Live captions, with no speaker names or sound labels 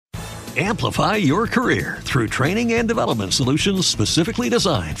Amplify your career through training and development solutions specifically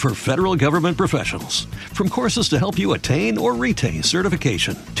designed for federal government professionals. From courses to help you attain or retain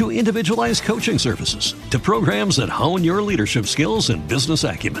certification, to individualized coaching services, to programs that hone your leadership skills and business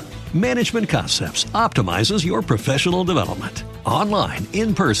acumen, Management Concepts optimizes your professional development. Online,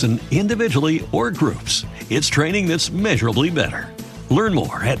 in person, individually, or groups, it's training that's measurably better. Learn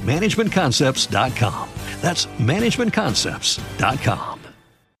more at managementconcepts.com. That's managementconcepts.com.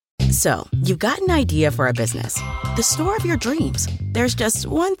 So, you've got an idea for a business, the store of your dreams. There's just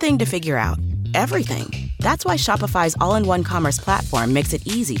one thing to figure out: everything. That's why Shopify's all-in-one commerce platform makes it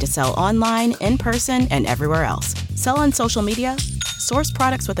easy to sell online, in person, and everywhere else. Sell on social media, source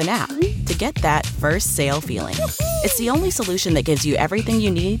products with an app to get that first sale feeling. It's the only solution that gives you everything you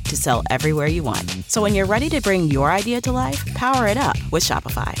need to sell everywhere you want. So when you're ready to bring your idea to life, power it up with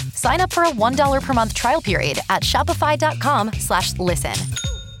Shopify. Sign up for a $1 per month trial period at shopify.com/listen.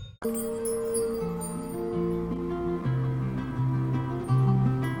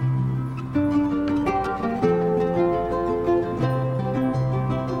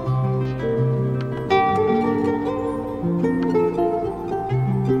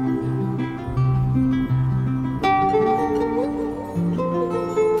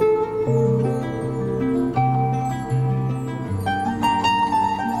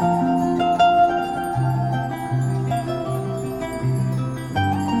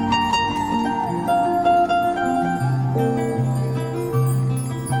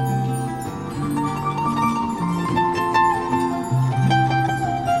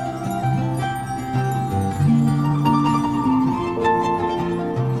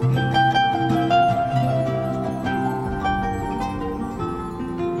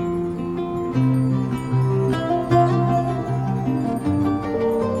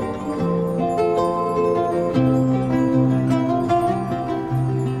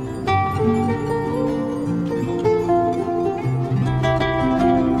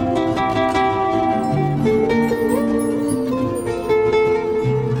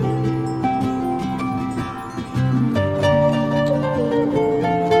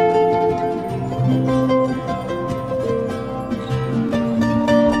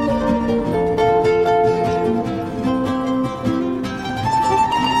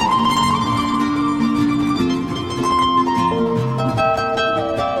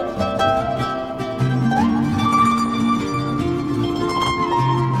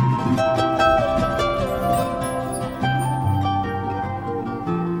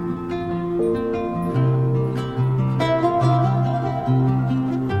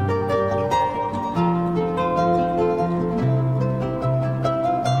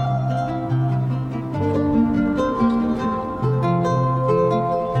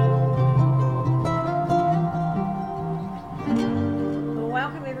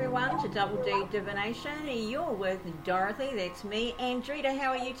 Divination. You're with Dorothy, that's me. And Drita, how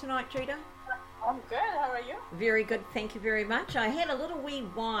are you tonight, Drita? I'm good, how are you? Very good, thank you very much. I had a little wee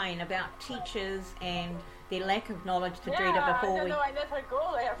whine about teachers and their lack of knowledge to Drita before we... I let her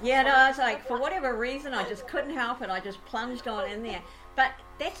go there. Yeah, no, it's like, for whatever reason, I just couldn't help it. I just plunged on in there. But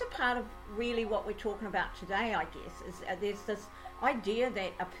that's a part of really what we're talking about today, I guess, is there's this idea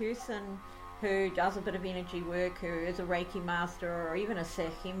that a person who does a bit of energy work, who is a Reiki master or even a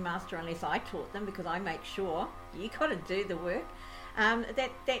Sekhim master, unless I taught them, because I make sure you got to do the work,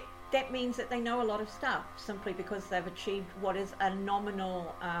 that means that they know a lot of stuff simply because they've achieved what is a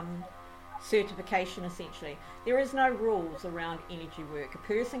nominal certification, essentially. There is no rules around energy work. A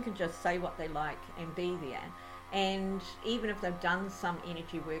person can just say what they like and be there. And even if they've done some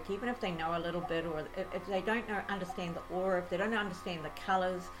energy work, even if they know a little bit, or if they don't understand the aura, if they don't understand the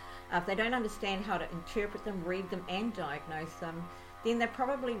colours, if they don't understand how to interpret them, read them and diagnose them, then they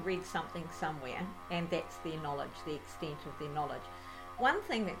probably read something somewhere, and that's their knowledge, the extent of their knowledge. One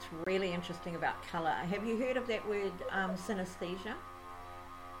thing that's really interesting about colour, have you heard of that word synesthesia?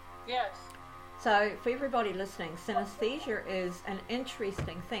 Yes. So for everybody listening, synesthesia is an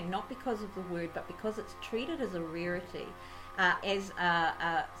interesting thing, not because of the word, but because it's treated as a rarity, as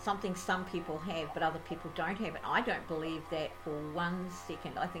something some people have but other people don't have. And I don't believe that for 1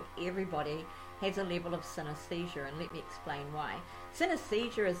 second. I think everybody has a level of synesthesia, and let me explain why.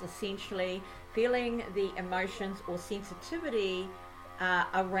 Synesthesia is essentially feeling the emotions or sensitivity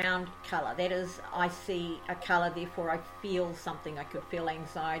around colour. That is, I see a colour, therefore I feel something. I could feel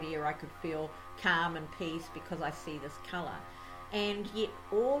anxiety, or I could feel calm and peace because I see this colour. And yet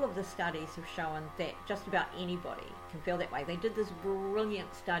all of the studies have shown that just about anybody can feel that way. They did this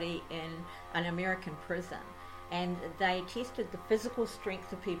brilliant study in an American prison, and they tested the physical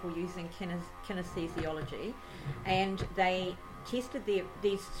strength of people using kinesiology, and they tested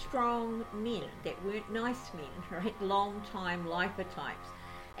these strong men that weren't nice men, right? Long time lifer types.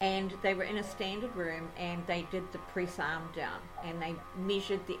 And they were in a standard room and they did the press arm down and they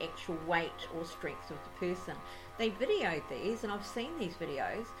measured the actual weight or strength of the person. They videoed these, and I've seen these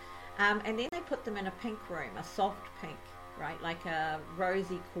videos, and then they put them in a pink room, a soft pink, right, like a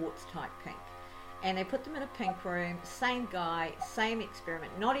rosy quartz type pink. And they put them in a pink room, same guy, same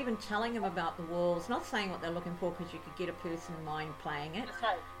experiment, not even telling them about the walls, not saying what they're looking for because you could get a person mind playing it. That's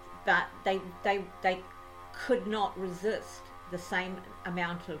right. But they could not resist the same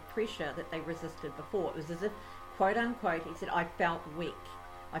amount of pressure that they resisted before. It was as if, quote unquote, he said, I felt weak.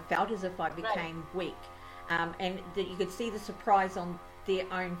 I felt as if I became weak. And that you could see the surprise on their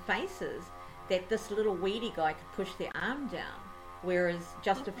own faces that this little weedy guy could push their arm down, whereas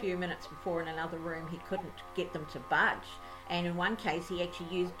just a few minutes before in another room he couldn't get them to budge. And in one case he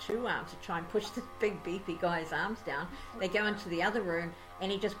actually used two arms to try and push this big beefy guy's arms down. They go into the other room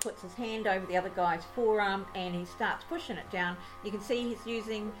and he just puts his hand over the other guy's forearm and he starts pushing it down. You can see he's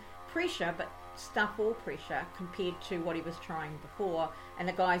using pressure, but stuff all pressure compared to what he was trying before, and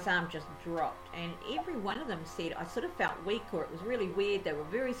the guy's arm just dropped. And every one of them said, I sort of felt weak, or it was really weird. They were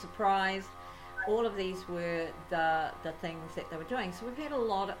very surprised. All of these were the things that they were doing. So we've had a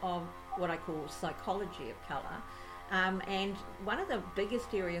lot of what I call psychology of colour. And one of the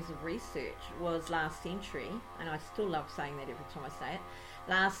biggest areas of research was last century, and I still love saying that every time I say it,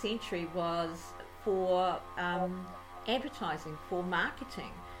 last century was for advertising, for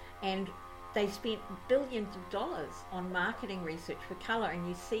marketing. And they spent billions of dollars on marketing research for colour, and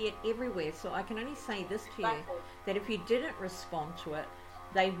you see it everywhere. So I can only say this to you, that if you didn't respond to it,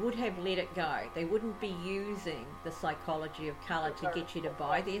 they would have let it go. They wouldn't be using the psychology of colour to get you to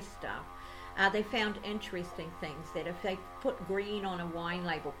buy their stuff. They found interesting things, that if they put green on a wine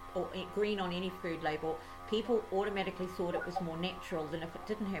label or green on any food label, people automatically thought it was more natural than if it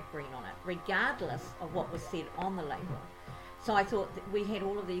didn't have green on it, regardless of what was said on the label. So I thought that we had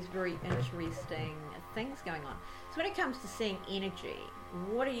all of these very interesting things going on. So when it comes to seeing energy,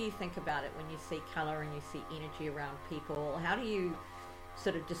 what do you think about it when you see colour and you see energy around people? How do you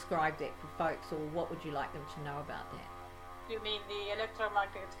sort of describe that for folks, or what would you like them to know about that? You mean the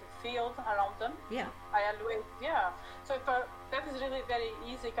electromagnetic field around them? Yeah. So that is really very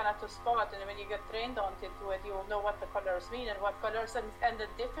easy kind of to spot, and when you get trained on into it, you will know what the colors mean and what colors and the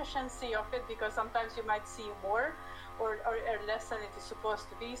deficiency of it, because sometimes you might see more or less than it is supposed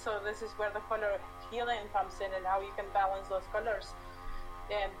to be. So this is where the color healing comes in, and how you can balance those colors.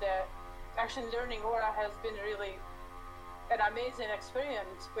 And actually learning aura has been really an amazing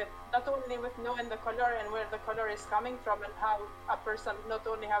experience, with not only with knowing the color and where the color is coming from, and how a person, not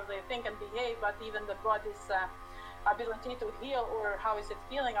only how they think and behave, but even the body's ability to heal, or how is it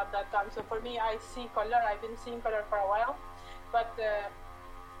feeling at that time. So for me, I see color. I've been seeing color for a while, but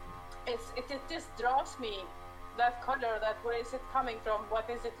it just draws me, that color, that where is it coming from, what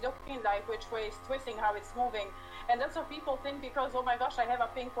is it looking like, which way is twisting, how it's moving. And that's what people think, because, oh my gosh, I have a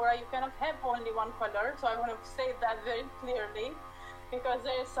pink aura. You cannot have only one color. So I want to say that very clearly, because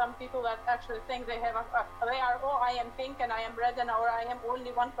there is some people that actually think they have I am pink and I am red, and or I am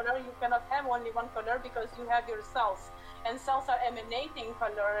only one color. You cannot have only one color, because you have your cells, and cells are emanating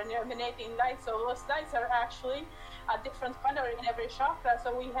color and emanating light. So those lights are actually a different color in every chakra.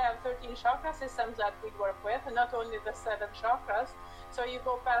 So we have 13 chakra systems that we work with, and not only the 7 chakras. So you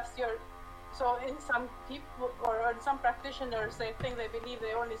go past your, so in some people or in some practitioners, they think, they believe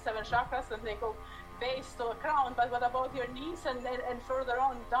they only 7 chakras, and they go base to the crown. But what about your knees and further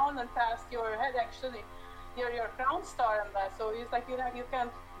on down and past your head? Actually, your crown star and that. So it's like you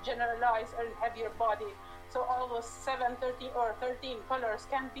can't generalize and have your body. So all those 7, 13 colors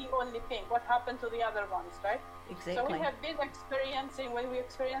can be only pink. What happened to the other ones, right? Exactly. So we have been experiencing, when we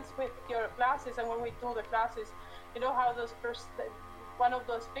experience with your classes and when we do the classes, you know how those one of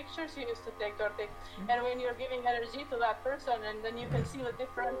those pictures you used to take, Dorothy, and when you're giving energy to that person, and then you can see the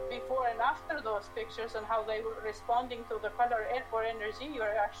difference before and after those pictures, and how they were responding to the color or energy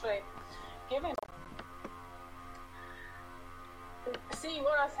you're actually giving. Seeing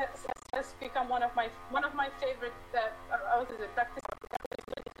auras has become one of my favorite practice.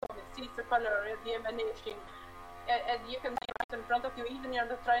 It sees the color, the emanation, and you can see it in front of you. Even you're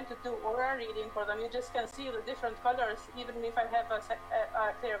trying to do aura reading for them, you just can see the different colors. Even if I have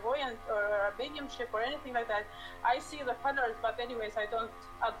a clairvoyant or a mediumship or anything like that, I see the colors. But anyways, I don't.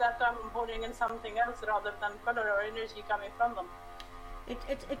 At that time, I'm holding in something else rather than color or energy coming from them.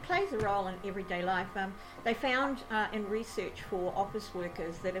 It plays a role in everyday life. They found in research for office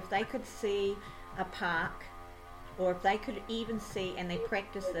workers that if they could see a park, or if they could even see, and they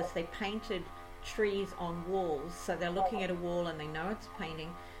practiced this, they painted trees on walls. So they're looking at a wall and they know it's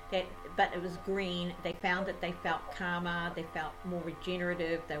painting. But it was green. They found that they felt calmer, they felt more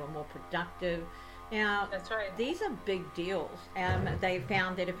regenerative, they were more productive. Now, That's right. these are big deals. They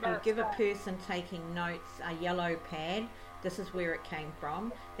found that if you give a person taking notes a yellow pad, this is where it came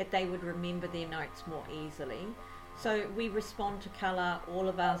from, that they would remember their notes more easily. So we respond to colour, all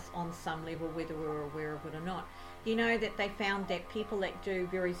of us, on some level, whether we're aware of it or not. You know that they found that people that do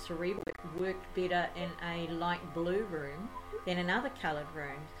very cerebral worked better in a light blue room than in other coloured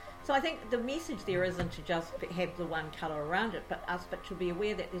rooms. So I think the message there isn't to just have the one colour around it, but to be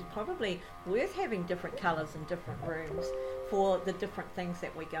aware that there's probably worth having different colours in different rooms for the different things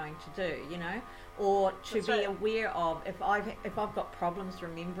that we're going to do, you know, or to That's be right. aware of if I've got problems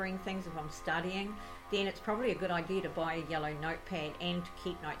remembering things, if I'm studying, then it's probably a good idea to buy a yellow notepad and to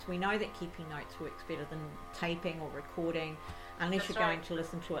keep notes. We know that keeping notes works better than taping or recording, unless That's you're going right. to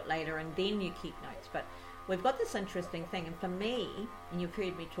listen to it later and then you keep notes. But we've got this interesting thing, and for me, and you've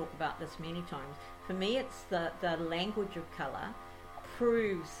heard me talk about this many times, for me it's the language of colour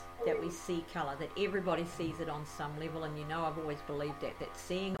proves that we see colour, that everybody sees it on some level. And you know, I've always believed that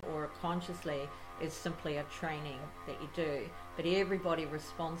seeing aura consciously is simply a training that you do, but everybody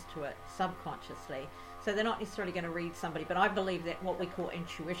responds to it subconsciously. So they're not necessarily going to read somebody, but I believe that what we call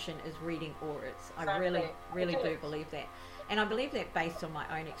intuition is reading auras. I really It do is. believe that. And I believe that based on my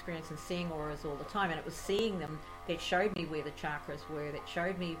own experience and seeing auras all the time. And it was seeing them that showed me where the chakras were, that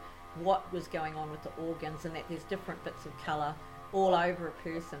showed me what was going on with the organs, and that there's different bits of colour all over a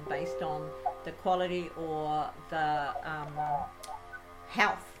person based on the quality or the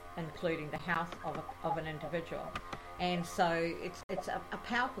health, including the health of an individual. And so it's a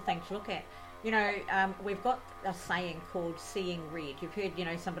powerful thing to look at. You know, we've got a saying called seeing red. You've heard, you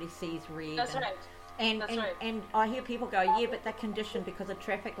know, somebody sees red. That's right. And, That's and, right. and I hear people go, yeah, but they're conditioned because of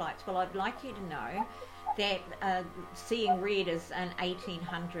traffic lights. Well, I'd like you to know that seeing red is an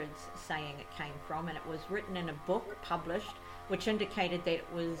 1800s saying it came from, and it was written in a book published, which indicated that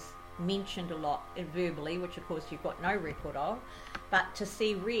it was mentioned a lot verbally, which of course you've got no record of, but to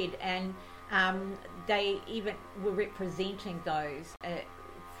see red, and they even were representing those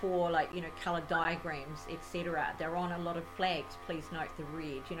for, like, you know, colour diagrams, etc. They're on a lot of flags. Please note the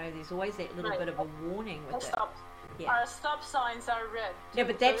red. You know, there's always that little Right. bit of a warning with And it. stop. Yeah. Our stop signs are red. Yeah,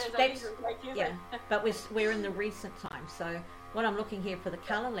 too. but So that's there's a that's reason, like you yeah. said. But we're in the recent times. So what I'm looking here for the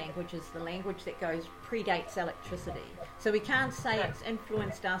colour language is the language that predates electricity. So we can't say it's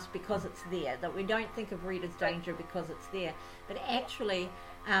influenced us because it's there. That we don't think of red as danger because it's there. But actually,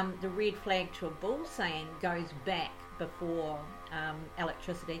 the red flag to a bull saying goes back before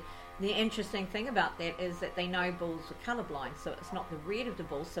electricity. The interesting thing about that is that they know bulls are colourblind, so it's not the red of the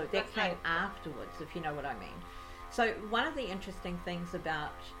bull, so that That's came right. afterwards, if you know what I mean. So one of the interesting things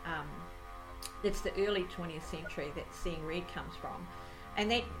about it's the early 20th century that seeing red comes from, and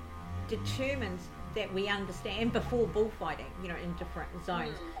that determines that we understand before bullfighting, you know, in different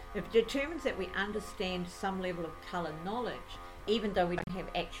zones. It determines that we understand some level of colour knowledge, even though we don't have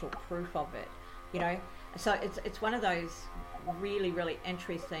actual proof of it, you know. So it's one of those really, really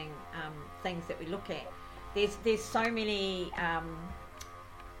interesting things that we look at. There's so many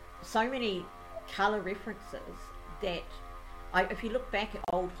colour references that if you look back at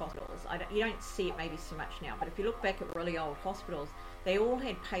old hospitals, you don't see it maybe so much now, but if you look back at really old hospitals, they all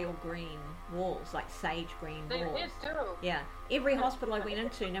had pale green walls, like sage green They walls. did too. Yeah, every hospital I went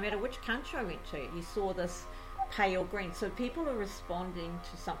into, no matter which country I went to, you saw this pale green. So people are responding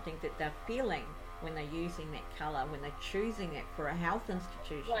to something that they're feeling when they're using that colour, when they're choosing that for a health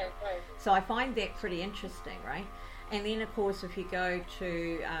institution. Right, right. So I find that pretty interesting, right? And then, of course, if you go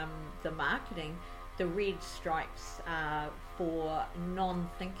to the marketing, the red stripes are for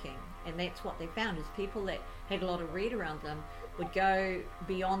non-thinking. And that's what they found, is people that had a lot of red around them would go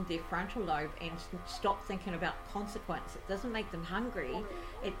beyond their frontal lobe and stop thinking about consequence. It doesn't make them hungry.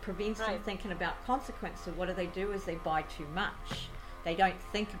 It prevents them Right. thinking about consequence. So what do is they buy too much. They don't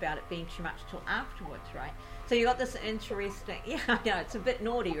think about it being too much till afterwards, right? So you got this interesting, yeah, I know, it's a bit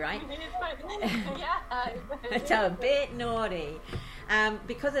naughty, right? Yeah. It's a bit naughty.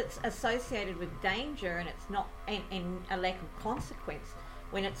 Because it's associated with danger, and it's not, and a lack of consequence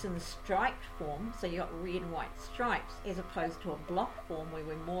when it's in the striped form. So you got red and white stripes, as opposed to a block form where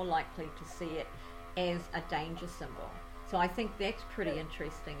we're more likely to see it as a danger symbol. So I think that's pretty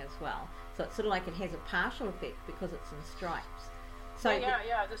interesting as well. So it's sort of like it has a partial effect because it's in stripes. So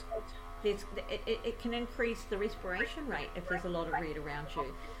yeah. Just it can increase the respiration rate if there's a lot of red around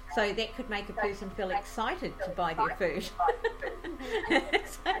you. So that could make a person feel excited to buy their food.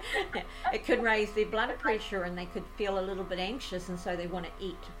 It could raise their blood pressure, and they could feel a little bit anxious, and so they want to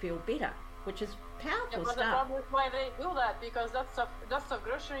eat to feel better. which is Yeah, powerful but the stuff. problem is why they do that, because lots of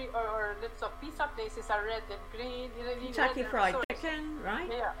grocery or lots of pizza places are red and green. You know, Kentucky red, Fried so Chicken, right?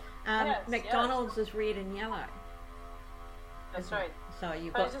 Yeah. Yes, McDonald's is red and yellow. That's isn't it? right. So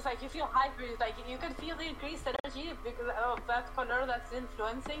you've But got it's just like you feel hyper, it's like you can feel the increased energy because of that color that's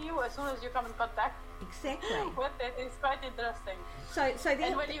influencing you as soon as you come in contact exactly. with it. It's quite interesting. So And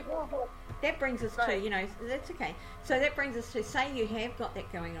then when you go, that brings us to, Right. that's okay. So that brings us to, say you have got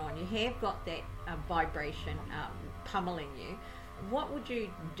that going on, you have got that vibration pummeling you. What would you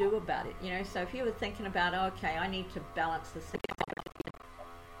do about it? So if you were thinking about, okay, I need to balance this.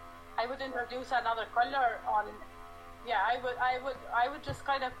 I would introduce another color on. Yeah, I would just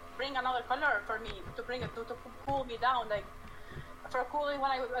kind of bring another color for me to bring it to cool me down. Like for cooling,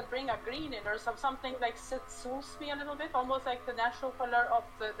 when I would bring a green in or something like soothes me a little bit, almost like the natural color of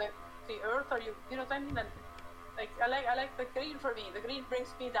the earth, or you know what I mean? And like I like the green for me. The green brings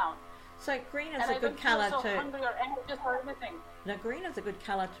me down. So green is And a I good don't feel color so to. hungry or anxious or anything. No, green is a good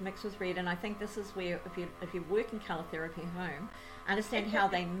colour to mix with red, and I think this is where, if you work in colour therapy at home, understand how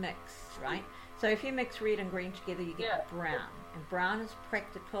they mix, right? So if you mix red and green together, you get brown, and brown is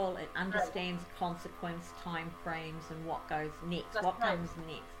practical. It understands consequence, time frames, and what goes next, That's what right. comes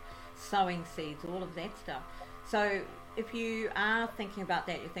next, sowing seeds, all of that stuff. So if you are thinking about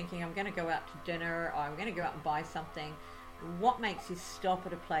that, you're thinking, I'm going to go out to dinner, or I'm going to go out and buy something. What makes you stop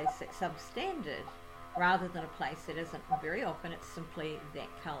at a place that's substandard rather than a place that isn't? Very often it's simply that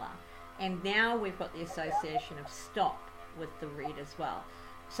colour. And now we've got the association of stop with the red as well.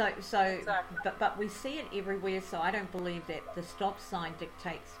 So Exactly. but we see it everywhere, so I don't believe that the stop sign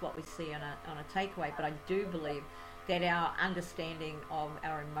dictates what we see on a takeaway, but I do believe that our understanding of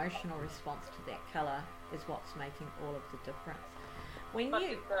our emotional response to that colour is what's making all of the difference. When But you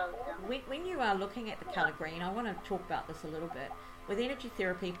it does, yeah. when you are looking at the colour green, I want to talk about this a little bit. With energy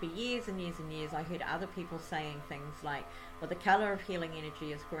therapy, for years and years and years, I heard other people saying things like, well, the colour of healing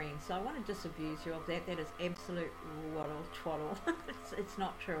energy is green. So I want to disabuse you of that. That is absolute twaddle. It's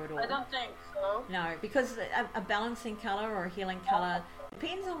not true at all. I don't think so. No, because a balancing colour or a healing colour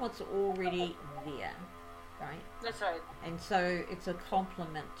depends on what's already there, right? That's right. And so it's a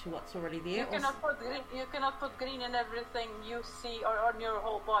complement to what's already there. You cannot put green in everything you see or on your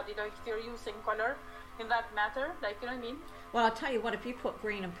whole body. Like if you're using color in that matter, like you know what I mean? Well, I'll tell you what, if you put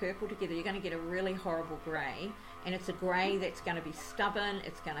green and purple together, you're going to get a really horrible grey. And it's a grey that's going to be stubborn,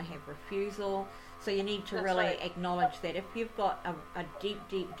 it's going to have refusal. So you need to That's really right. acknowledge that if you've got a deep,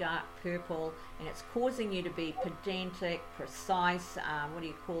 deep, dark purple and it's causing you to be pedantic, precise, what do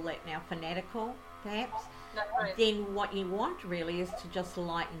you call that now, fanatical, perhaps? That's right. Then what you want really is to just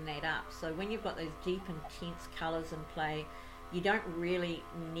lighten that up. So when you've got those deep, intense colours in play, you don't really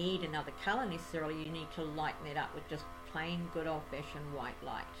need another colour necessarily. You need to lighten it up with just plain good old-fashioned white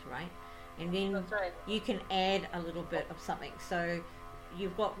light, right? And then That's right. you can add a little bit of something. So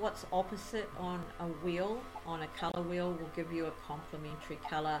you've got what's opposite on a wheel, on a colour wheel, will give you a complementary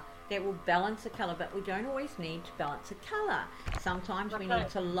colour that will balance a colour, but we don't always need to balance a colour. Sometimes we need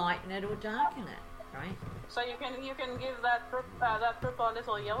to lighten it or darken it, right? So you can give that purple a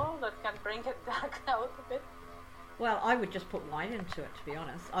little yellow that can bring it back out a bit. Well, I would just put white into it, to be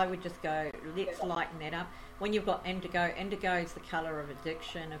honest. I would just go, let's lighten that up. When you've got indigo, indigo is the colour of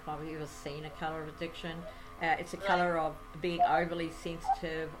addiction, if I've ever seen a colour of addiction. It's a colour of being overly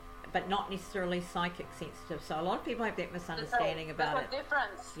sensitive, but not necessarily psychic sensitive. So a lot of people have that misunderstanding about it. There's a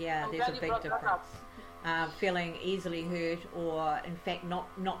difference. Yeah, I'm there's a glad you big brought that difference. up. Feeling easily hurt, or in fact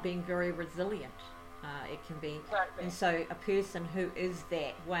not being very resilient. It can be, Exactly. and so a person who is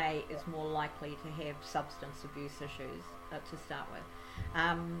that way is more likely to have substance abuse issues to start with.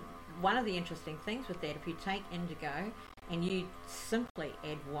 One of the interesting things with that, if you take indigo and you simply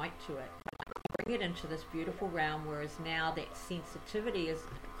add white to it, bring it into this beautiful realm, whereas now that sensitivity is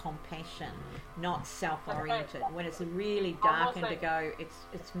compassion, not self-oriented. When it's really dark Almost like- indigo,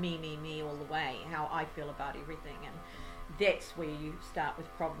 it's me all the way, how I feel about everything, and that's where you start with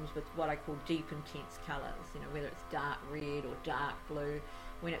problems with what I call deep, intense colours, whether it's dark red or dark blue.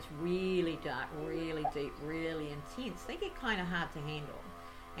 When it's really dark, really deep, really intense, they get kind of hard to handle.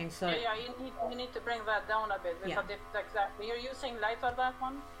 And so Yeah, you need to bring that down a bit. Yeah. Exactly. You're using light on that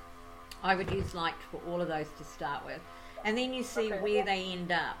one? I would use light for all of those to start with. And then you see where they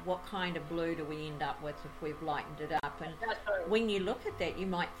end up. What kind of blue do we end up with if we've lightened it up? And That's right. when you look at that, you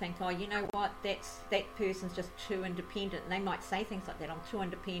might think, oh, you know what, that person's just too independent. And they might say things like that, I'm too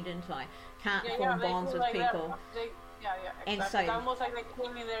independent, I can't form they bonds feel with like that. people. Yeah, And exactly. so- It's almost like they're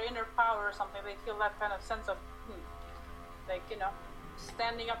feeling their inner power or something. They feel that kind of sense of,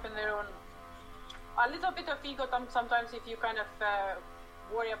 standing up in their own. A little bit of ego sometimes if you kind of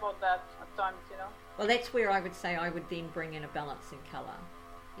worry about that at times, you know. Well, that's where I would say I would then bring in a balance in colour,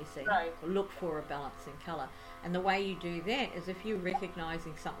 you see. Right. Look for a balance in colour. And the way you do that is if you're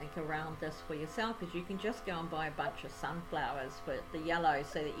recognising something around this for yourself, is you can just go and buy a bunch of sunflowers for the yellow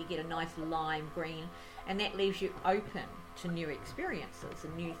so that you get a nice lime green, and that leaves you open to new experiences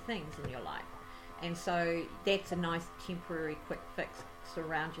and new things in your life. And so that's a nice temporary quick fix.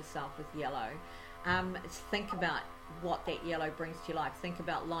 Surround yourself with yellow. Think about what that yellow brings to your life. Think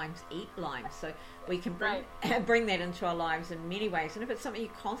about limes eat limes. So we can bring that into our lives in many ways. And if it's something you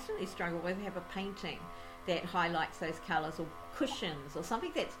constantly struggle with, have a painting that highlights those colours, or cushions, or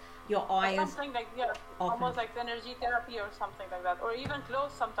something that's your eye is something like almost like energy therapy or something like that, or even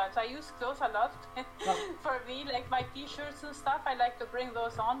clothes. Sometimes I use clothes a lot. For me, like my t-shirts and stuff, I like to bring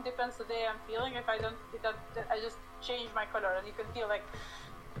those on. Depends the day I'm feeling. If I don't, I just change my color, and you can feel like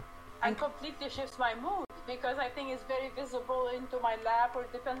and completely shifts my mood, because I think it's very visible into my lap, or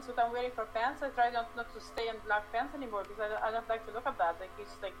it depends what I'm wearing for pants. I try not to stay in black pants anymore, because I don't like to look at that. Like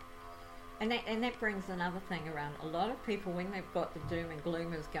it's like. And that brings another thing around. A lot of people, when they've got the doom and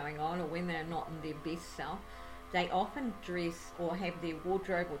gloomers going on, or when they're not in their best self, they often dress or have their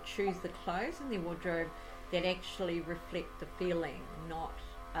wardrobe or choose the clothes in their wardrobe that actually reflect the feeling, not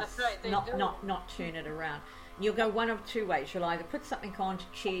turn it around. You'll go one of two ways. You'll either put something on to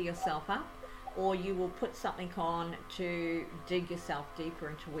cheer yourself up, or you will put something on to dig yourself deeper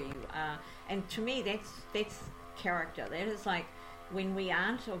into where you are. And to me, that's character. That is like when we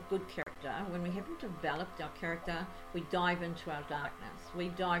aren't a good character, when we haven't developed our character, we dive into our darkness. We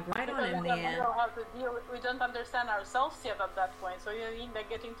dive right on in there. We don't know how to deal with, we don't understand ourselves yet at that point. So you mean by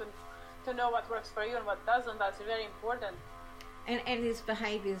getting to know what works for you and what doesn't, that's very important. And there's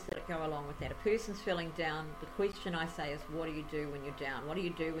behaviours that go along with that. A person's feeling down, the question I say is, what do you do when you're down? What do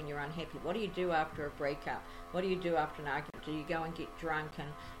you do when you're unhappy? What do you do after a breakup? What do you do after an argument? Do you go and get drunk and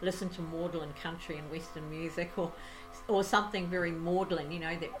listen to maudlin country and western music, or something very maudlin,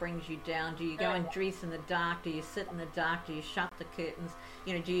 that brings you down? Do you go and dress in the dark? Do you sit in the dark? Do you shut the curtains?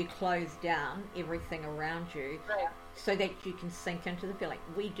 Do you close down everything around you? Right. So that you can sink into the feeling.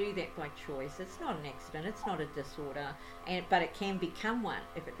 We do that by choice. It's not an accident. It's not a disorder, but it can become one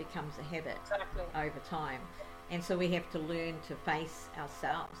if it becomes a habit over time. And so we have to learn to face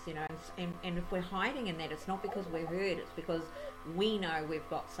ourselves, and if we're hiding in that, it's not because we're hurt. It's because we know we've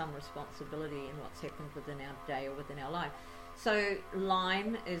got some responsibility in what's happened within our day or within our life. So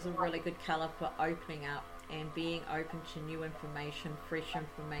lime is a really good colour for opening up and being open to new information, fresh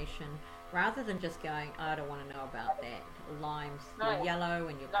information, rather than just going, I don't want to know about that. Lime's your yellow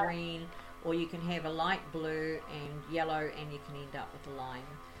and your green, or you can have a light blue and yellow, and you can end up with a lime.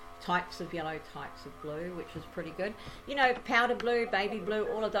 Types of yellow, types of blue, which is pretty good. Powder blue, baby blue,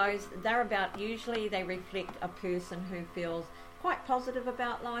 all of those, usually they reflect a person who feels quite positive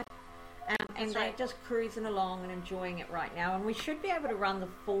about life. And they're just cruising along and enjoying it right now. And we should be able to run the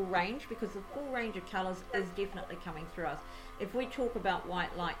full range, because the full range of colours is definitely coming through us. If we talk about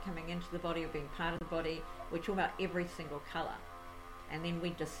white light coming into the body or being part of the body, we talk about every single colour. And then we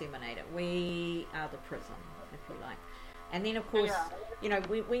disseminate it. We are the prism, if you like. And then, of course,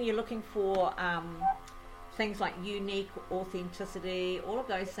 when you're looking for things like unique authenticity, all of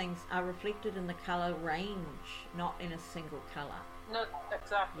those things are reflected in the colour range, not in a single colour. Not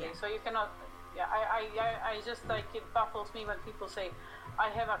exactly. Yeah. So you cannot. Yeah, I just like, it baffles me when people say, I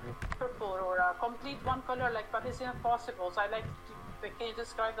have a purple or a complete one color, but it's impossible. So I like to, can you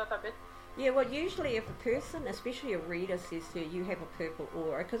describe that a bit? Yeah, well, usually if a person, especially a reader, says to you, you have a purple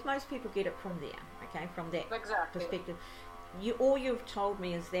aura, because most people get it from there, okay, from that perspective. All you've told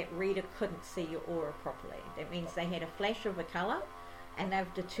me is that reader couldn't see your aura properly. That means they had a flash of a colour, and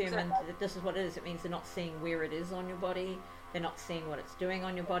they've determined that this is what it is. It means they're not seeing where it is on your body. They're not seeing what it's doing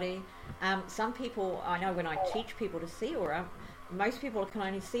on your body. Some people, I know when I teach people to see aura, most people can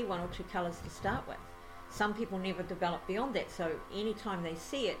only see one or two colours to start with. Some people never develop beyond that, so anytime they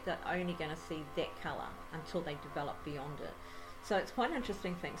see it, they're only going to see that colour until they develop beyond it. So it's quite an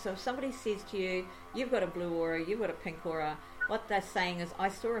interesting thing. So if somebody says to you, you've got a blue aura, you've got a pink aura, what they're saying is, I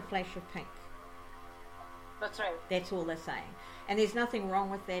saw a flash of pink. That's right. That's all they're saying. And there's nothing wrong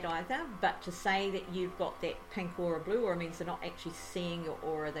with that either, but to say that you've got that pink aura, blue aura, means they're not actually seeing your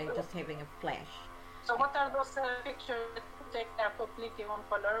aura, they're just having a flash. So what are those pictures that take their completely one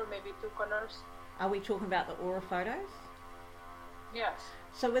color, maybe two colors? Are we talking about the aura photos? Yes.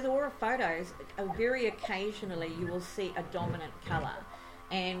 So with aura photos, very occasionally you will see a dominant colour.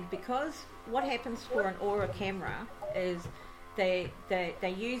 And because what happens for an aura camera is they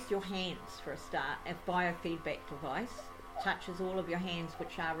use your hands for a start, a biofeedback device, touches all of your hands,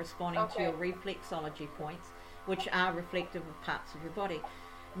 which are responding to your reflexology points, which are reflective of parts of your body.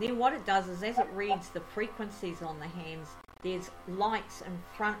 And then what it does is, as it reads the frequencies on the hands, there's lights in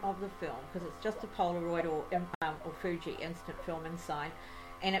front of the film, because it's just a Polaroid or Fuji instant film inside,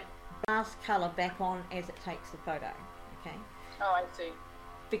 and it blasts colour back on as it takes the photo. Okay. Oh, I see.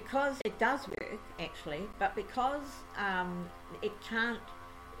 Because it does work, actually, but because it can't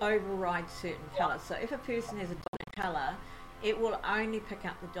override certain colours. So if a person has a dominant colour, it will only pick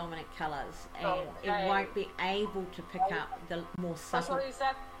up the dominant colours, and it won't be able to pick up the more subtle. So is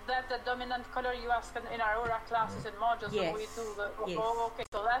that the dominant colour you ask in our aura classes and modules? Yes. So we do the, Yes. Oh, okay.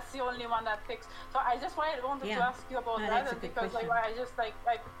 So that's the only one that picks. So I just wanted to ask you about that, because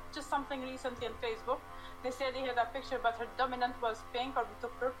I just something recently on Facebook. They said they had a picture, but her dominant was pink or to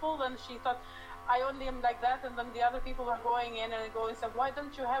purple, and she thought, I only am like that. And then the other people were going in and going, said, why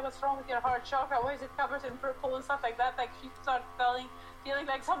don't you have, what's wrong with your heart chakra? Why is it covered in purple and stuff like that? Like, she started feeling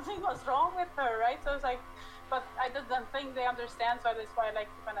like something was wrong with her, right? So I was like, but I didn't think they understand, so that's why I like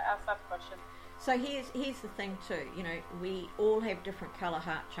to kind of ask that question. So here's the thing too, you know, we all have different colour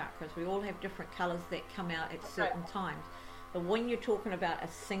heart chakras. We all have different colours that come out at certain times. But when you're talking about a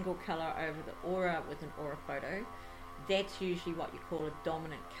single colour over the aura with an aura photo, that's usually what you call a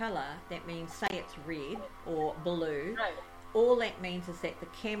dominant colour. That means, say it's red or blue. Right. All that means is that the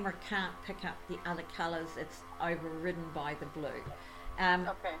camera can't pick up the other colours. It's overridden by the blue.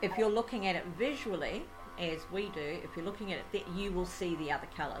 If you're looking at it visually, as we do, if you're looking at it, that you will see the other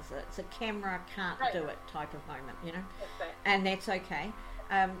colours. It's a camera can't do it type of moment, you know, and that's okay.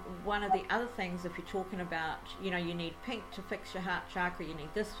 One of the other things, if you're talking about, you know, you need pink to fix your heart chakra, you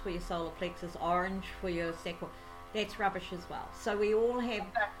need this for your solar plexus, orange for your sacral, that's rubbish as well. So we all have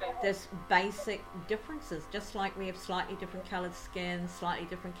this basic differences, just like we have slightly different coloured skin, slightly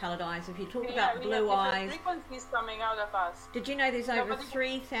different coloured eyes. If you talk about blue eyes, frequencies coming out of us. did you know there's over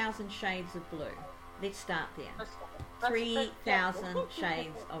 3,000 shades of blue? Let's start there. 3,000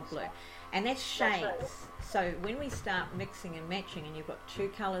 shades of blue. And that's shades. So when we start mixing and matching, and you've got two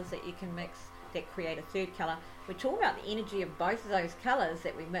colours that you can mix that create a third colour, we're talking about the energy of both of those colours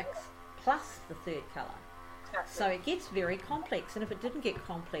that we mix, plus the third colour. So it gets very complex, and if it didn't get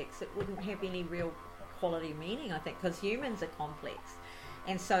complex, it wouldn't have any real quality meaning, I think, because humans are complex.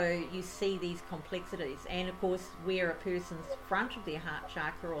 And so you see these complexities, and of course where a person's front of their heart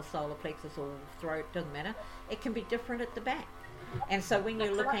chakra or solar plexus or throat, doesn't matter, it can be different at the back. And so when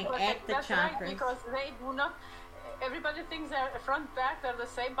you're looking at the chakras, right, because they do not, everybody thinks they're front, back, they're the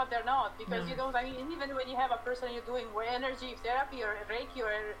same, but they're not, because you don't, I mean, even when you have a person you're doing energy therapy or Reiki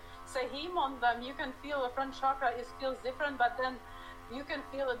or Sahim on them, you can feel the front chakra feels different, but then you can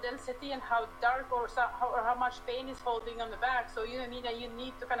feel the density and how dark or how much pain is holding on the back. So you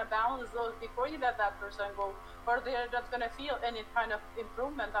need to kind of balance those before you let that person go, or they're not going to feel any kind of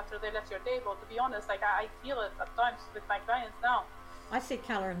improvement after they left your table. To be honest, like I feel it at times with my clients now. I see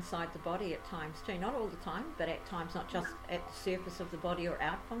colour inside the body at times too, not all the time, but at times, not just at the surface of the body or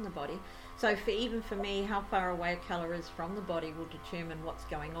out from the body. So even for me, how far away a colour is from the body will determine what's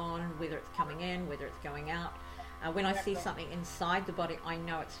going on, whether it's coming in, whether it's going out. When I see something inside the body, I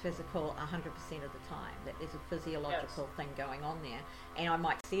know it's physical 100% of the time, that there's a physiological thing going on there. And I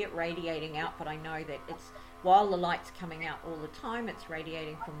might see it radiating out, but I know that it's, while the light's coming out all the time, it's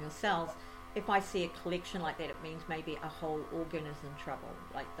radiating from your cells. If I see a collection like that, it means maybe a whole organ is in trouble,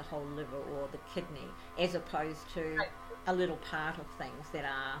 like the whole liver or the kidney, as opposed to a little part of things that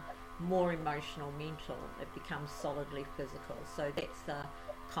are more emotional, mental. It becomes solidly physical. So that's the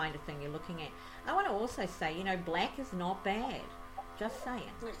kind of thing you're looking at. I want to also say, you know, black is not bad. Just saying.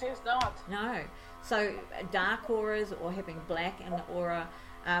 It is not. No. So dark auras or having black in the aura,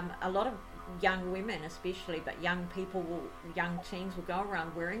 a lot of young women especially, but young teens will go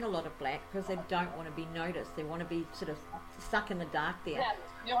around wearing a lot of black because they don't want to be noticed. They want to be sort of stuck in the dark there. Blend.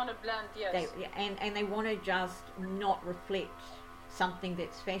 You want to blend, yes. And they want to just not reflect something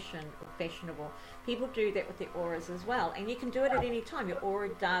that's fashionable. People do that with their auras as well, and you can do it at any time. Your aura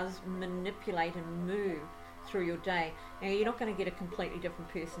does manipulate and move through your day. Now, you're not going to get a completely different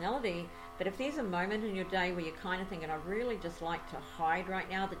personality, but if there's a moment in your day where you're kind of thinking, I really just like to hide right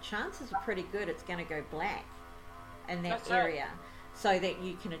now, the chances are pretty good it's going to go black in that area, so that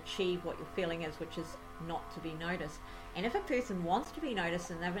you can achieve what your feeling is, which is not to be noticed. And if a person wants to be noticed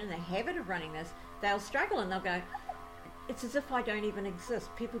and they're in the habit of running this, they'll struggle and they'll go, it's as if I don't even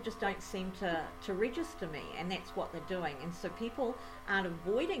exist. People just don't seem to register me, and that's what they're doing. And so people aren't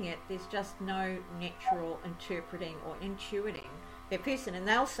avoiding it. There's just no natural interpreting or intuiting that person. And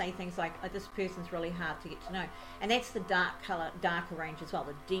they'll say things like, oh, this person's really hard to get to know. And that's the darker range as well,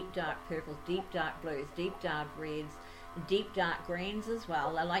 the deep dark purples, deep dark blues, deep dark reds, deep dark greens as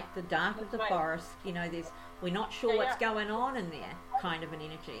well. They're like the dark of the forest. You know, there's We're not sure what's going on in there, kind of an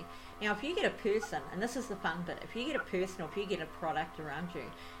energy. Now, if you get a person, and this is the fun bit, if you get a person or if you get a product around you,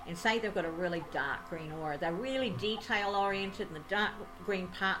 and say they've got a really dark green aura, they're really detail-oriented, and the dark green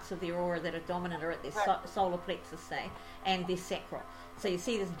parts of their aura that are dominant are at their solar plexus, say, and their sacral. So you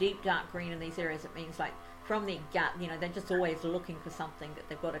see this deep dark green in these areas, it means like from their gut, they're just always looking for something that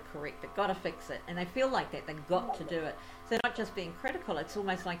they've got to correct, they've got to fix it, and they feel like that, they've got to do it. So they're not just being critical, it's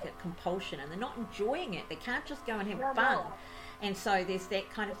almost like a compulsion, and they're not enjoying it. They can't just go and have fun. And so there's that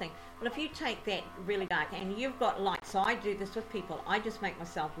kind of thing. Well, if you take that really dark, and you've got light, so I do this with people, I just make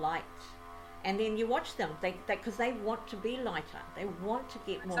myself light. And then you watch them, because they want to be lighter. They want to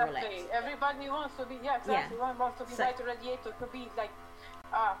get more relaxed. Everybody wants to be, One wants to be lighter, radiator, to be like,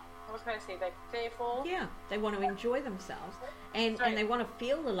 what can I say, like playful. Yeah, they want to enjoy themselves, and they want to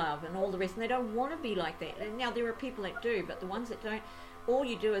feel the love and all the rest, and they don't want to be like that. And now there are people that do, but the ones that don't, all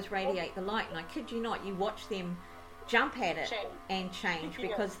you do is radiate the light. And I kid you not, you watch them jump at it and change,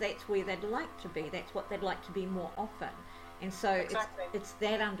 because that's where they'd like to be. That's what they'd like to be more often. And so it's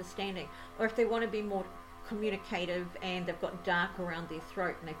that understanding. Or if they want to be more communicative and they've got dark around their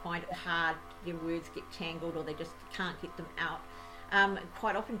throat and they find it hard, their words get tangled or they just can't get them out.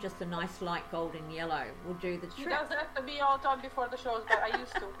 Quite often just a nice light golden yellow will do the trick. It doesn't have to be all done before the shows, but I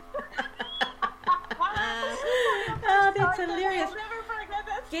used to. Oh, that's hilarious. I'll never forget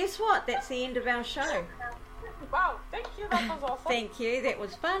this. Guess what? That's the end of our show. Wow, thank you. That was awesome. Thank you. That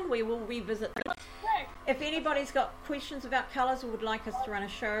was fun. We will revisit that. If anybody's got questions about colours or would like us to run a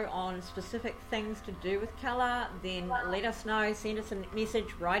show on specific things to do with colour, then let us know. Send us a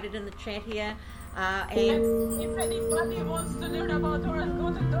message. Write it in the chat here. And if anybody wants to learn about auras,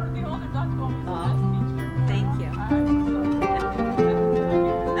 go to dorothyholder.com. Thank you.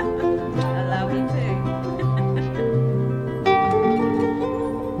 I love you too.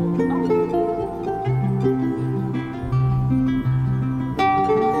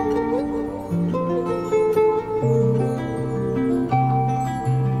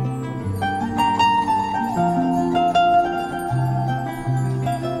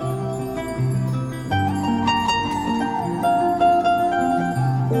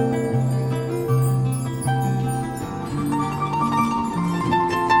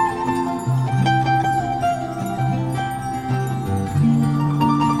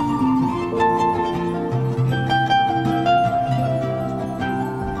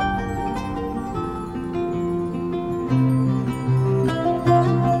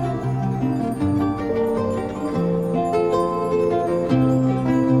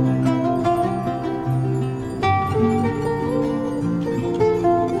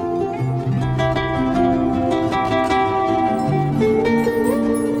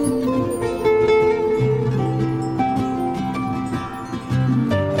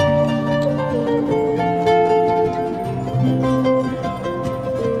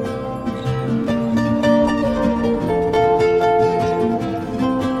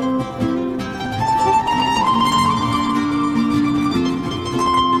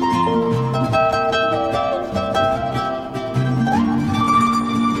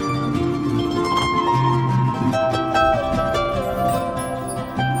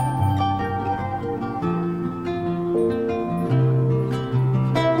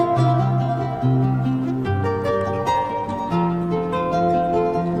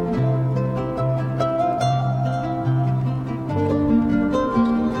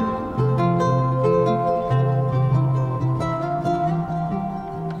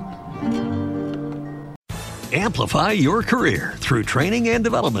 Amplify your career through training and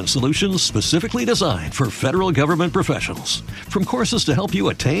development solutions specifically designed for federal government professionals. From courses to help you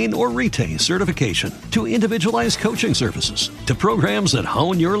attain or retain certification, to individualized coaching services, to programs that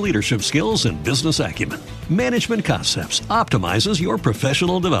hone your leadership skills and business acumen, Management Concepts optimizes your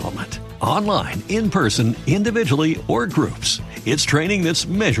professional development. Online, in person, individually, or groups, it's training that's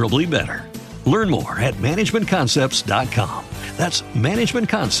measurably better. Learn more at managementconcepts.com. That's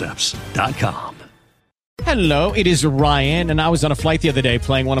managementconcepts.com. Hello, it is Ryan, and I was on a flight the other day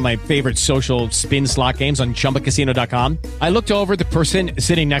playing one of my favorite social spin slot games on ChumbaCasino.com. I looked over at the person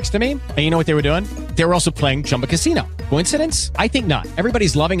sitting next to me, and you know what they were doing? They were also playing Chumba Casino. Coincidence? I think not.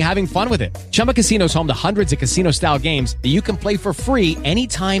 Everybody's loving having fun with it. Chumba Casino is home to hundreds of casino-style games that you can play for free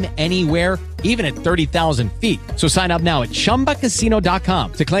anytime, anywhere, even at 30,000 feet. So sign up now at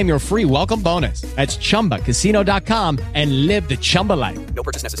ChumbaCasino.com to claim your free welcome bonus. That's ChumbaCasino.com and live the Chumba life. No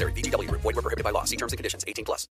purchase necessary. VGW. Void where prohibited by law. See terms and conditions. 18+.